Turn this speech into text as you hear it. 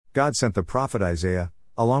God sent the prophet Isaiah,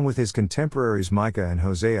 along with his contemporaries Micah and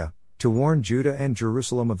Hosea, to warn Judah and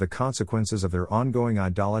Jerusalem of the consequences of their ongoing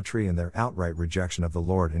idolatry and their outright rejection of the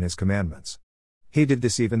Lord and his commandments. He did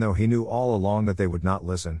this even though he knew all along that they would not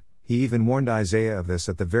listen. He even warned Isaiah of this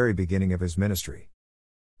at the very beginning of his ministry.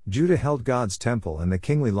 Judah held God's temple and the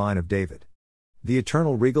kingly line of David. The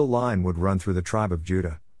eternal regal line would run through the tribe of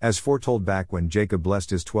Judah, as foretold back when Jacob blessed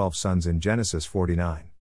his 12 sons in Genesis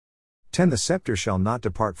 49:10. The scepter shall not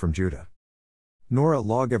depart from Judah, nor a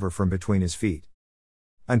lawgiver from between his feet,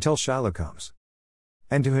 until Shiloh comes.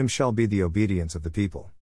 And to him shall be the obedience of the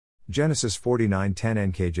people. Genesis 49:10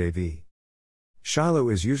 NKJV. Shiloh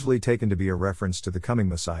is usually taken to be a reference to the coming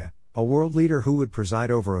Messiah, a world leader who would preside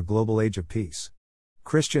over a global age of peace.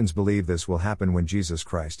 Christians believe this will happen when Jesus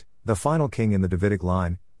Christ, the final king in the Davidic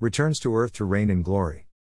line, returns to earth to reign in glory.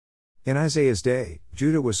 In Isaiah's day,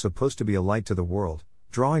 Judah was supposed to be a light to the world,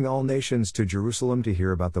 drawing all nations to Jerusalem to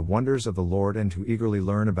hear about the wonders of the Lord and to eagerly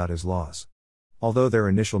learn about his laws. Although their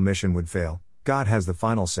initial mission would fail, God has the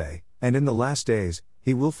final say, and in the last days,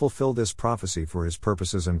 he will fulfill this prophecy for his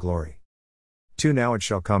purposes and glory. 2 Now it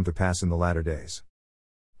shall come to pass in the latter days,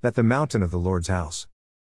 that the mountain of the Lord's house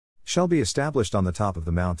shall be established on the top of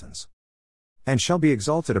the mountains, and shall be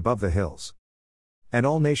exalted above the hills, and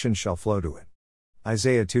all nations shall flow to it.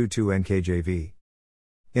 Isaiah 2:2 NKJV.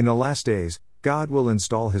 In the last days, God will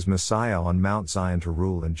install his Messiah on Mount Zion to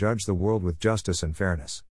rule and judge the world with justice and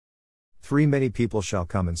fairness. 3 Many people shall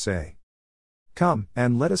come and say, Come,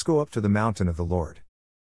 and let us go up to the mountain of the Lord,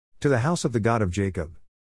 to the house of the God of Jacob.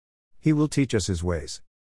 He will teach us his ways,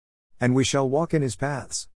 and we shall walk in his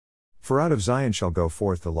paths. For out of Zion shall go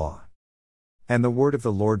forth the law, and the word of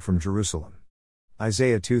the Lord from Jerusalem.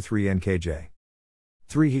 Isaiah 2:3 NKJ.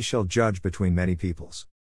 3 He shall judge between many peoples,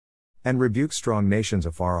 and rebuke strong nations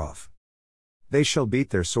afar off. They shall beat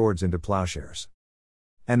their swords into plowshares,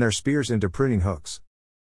 and their spears into pruning hooks.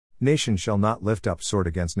 Nation shall not lift up sword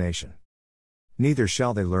against nation, neither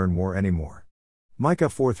shall they learn war any more. Micah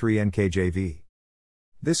 4:3 NKJV.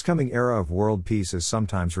 This coming era of world peace is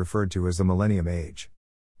sometimes referred to as the Millennium Age.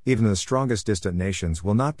 Even the strongest distant nations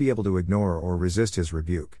will not be able to ignore or resist his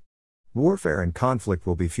rebuke. Warfare and conflict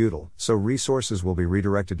will be futile, so resources will be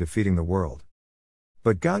redirected to feeding the world.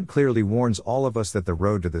 But God clearly warns all of us that the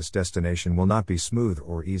road to this destination will not be smooth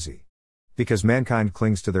or easy. Because mankind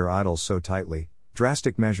clings to their idols so tightly,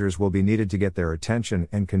 drastic measures will be needed to get their attention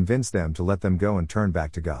and convince them to let them go and turn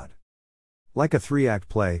back to God. Like a 3-act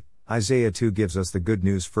play, Isaiah 2 gives us the good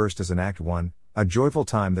news first as an Act 1, a joyful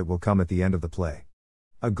time that will come at the end of the play.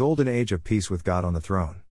 A golden age of peace with God on the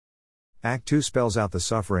throne. Act 2 spells out the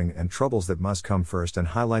suffering and troubles that must come first and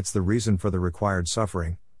highlights the reason for the required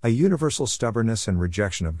suffering, a universal stubbornness and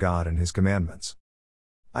rejection of God and his commandments.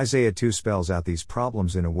 Isaiah 2 spells out these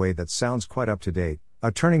problems in a way that sounds quite up to date,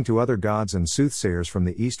 a turning to other gods and soothsayers from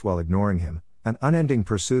the east while ignoring him, an unending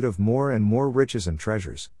pursuit of more and more riches and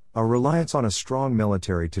treasures, a reliance on a strong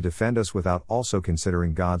military to defend us without also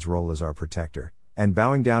considering God's role as our protector, and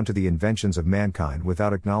bowing down to the inventions of mankind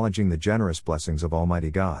without acknowledging the generous blessings of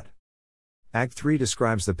Almighty God. Act 3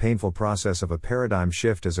 describes the painful process of a paradigm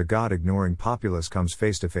shift as a God-ignoring populace comes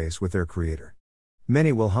face to face with their Creator.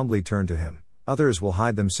 Many will humbly turn to him, others will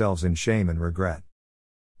hide themselves in shame and regret.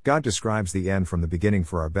 God describes the end from the beginning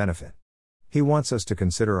for our benefit. He wants us to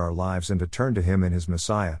consider our lives and to turn to him and his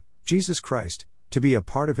Messiah, Jesus Christ, to be a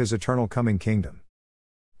part of his eternal coming kingdom.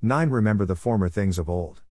 9 Remember the former things of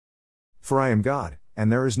old. For I am God,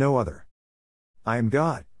 and there is no other. I am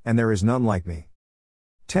God, and there is none like me.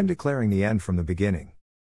 10 Declaring the end from the beginning,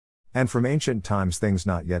 and from ancient times things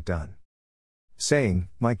not yet done. Saying,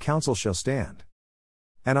 My counsel shall stand,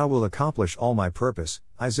 and I will accomplish all my purpose.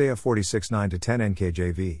 Isaiah 46:9-10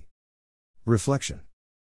 NKJV. Reflection.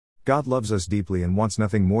 God loves us deeply and wants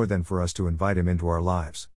nothing more than for us to invite him into our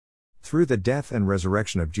lives. Through the death and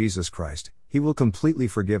resurrection of Jesus Christ, he will completely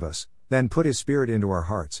forgive us, then put his Spirit into our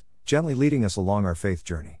hearts, gently leading us along our faith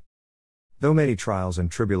journey. Though many trials and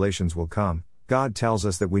tribulations will come, God tells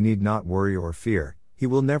us that we need not worry or fear. He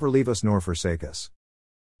will never leave us nor forsake us.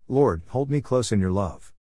 Lord, hold me close in your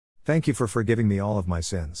love. Thank you for forgiving me all of my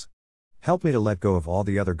sins. Help me to let go of all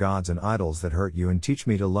the other gods and idols that hurt you and teach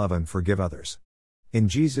me to love and forgive others. In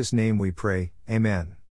Jesus' name we pray, Amen.